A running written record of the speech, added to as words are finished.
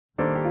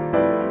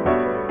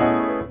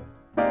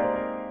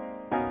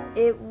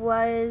it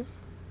was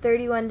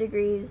 31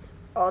 degrees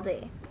all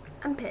day.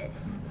 I'm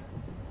pissed.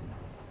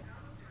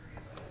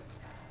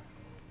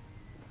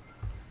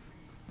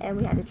 And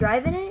we had to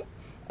drive in it,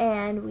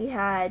 and we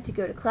had to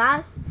go to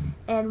class,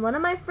 and one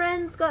of my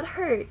friends got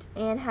hurt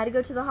and had to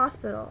go to the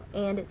hospital,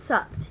 and it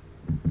sucked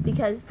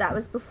because that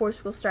was before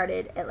school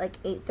started at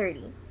like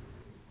 8:30.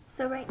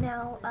 So right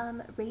now,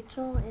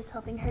 Rachel is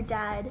helping her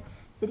dad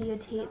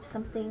videotape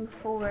something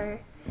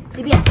for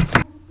CBS.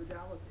 The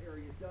Dallas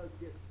area does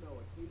get snow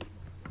occasionally,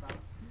 about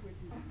 2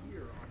 inches a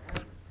year on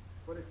average,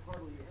 but it's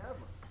hardly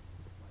ever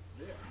like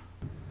this.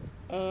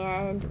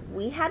 And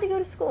we had to go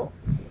to school.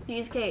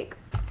 Cheesecake.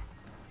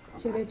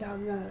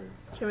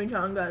 Chimichangas.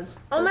 Chimichangas.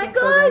 Oh my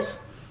gosh!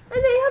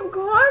 And they have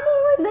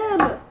caramel in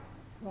them!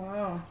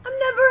 Wow. I've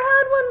never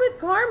had one with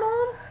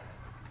caramel.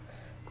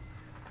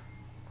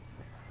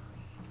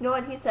 You know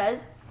what he says?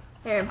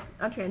 Here,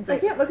 I'll I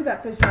translate. can't look at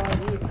that fish while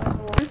I eat.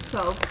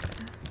 So,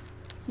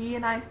 he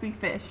and I speak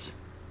fish.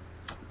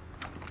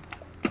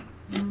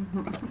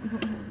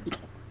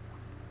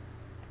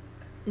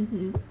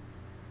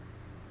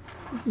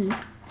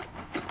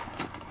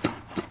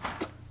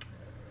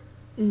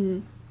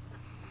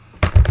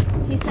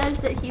 He says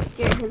that he's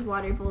scared his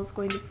water bowl is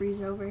going to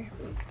freeze over.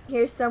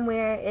 Here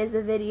somewhere is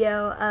a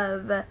video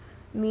of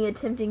me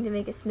attempting to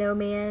make a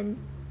snowman,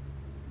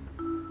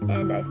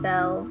 and I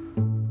fell.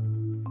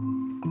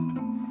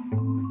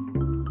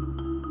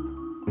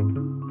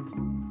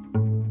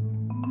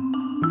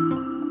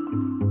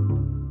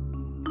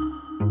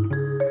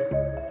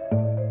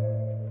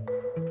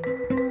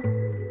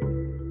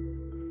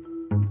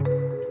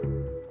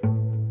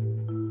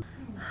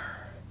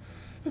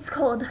 It's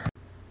cold.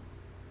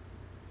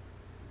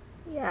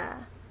 Yeah.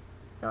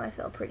 No, I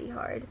fell pretty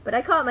hard. But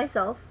I caught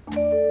myself.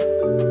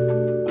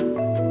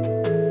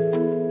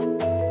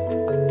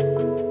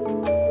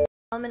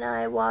 Mom and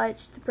I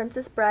watched The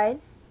Princess Bride.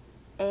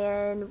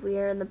 And we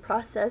are in the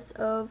process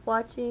of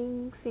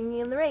watching Singing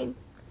in the Rain.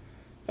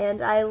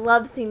 And I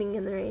love Singing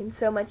in the Rain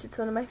so much. It's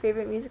one of my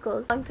favorite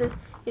musicals. The song says,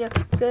 you know,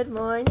 good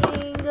morning,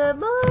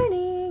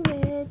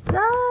 it's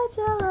such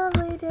a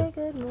lovely day,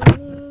 good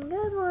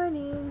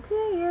morning to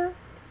you.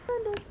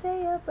 And to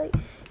stay up late,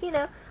 you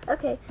know.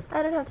 Okay,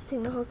 I don't have to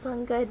sing the whole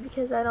song good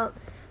because I don't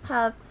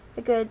have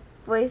a good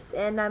voice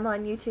and I'm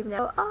on YouTube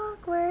now.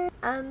 Awkward.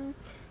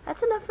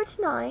 That's enough for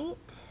tonight.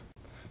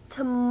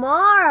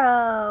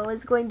 Tomorrow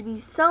is going to be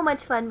so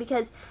much fun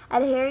because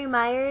at Harry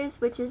Myers,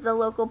 which is the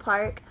local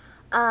park,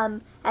 at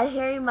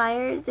Harry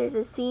Myers there's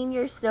a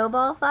senior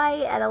snowball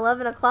fight at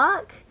 11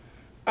 o'clock,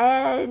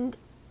 and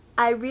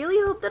I really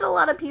hope that a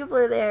lot of people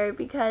are there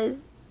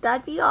because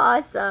that'd be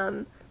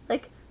awesome.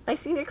 Like, my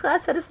senior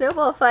class had a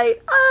snowball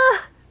fight.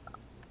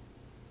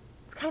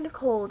 It's kind of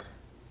cold.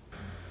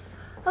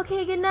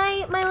 Okay, good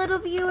night, my little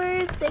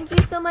viewers. Thank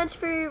you so much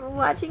for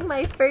watching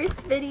my first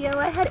video.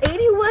 I had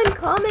 81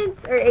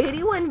 comments, or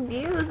 81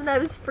 views, and I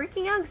was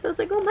freaking out because I was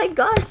like, oh my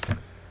gosh,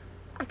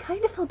 I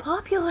kind of feel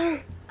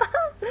popular.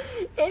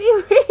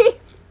 Anyways,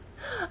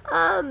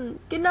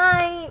 good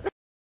night.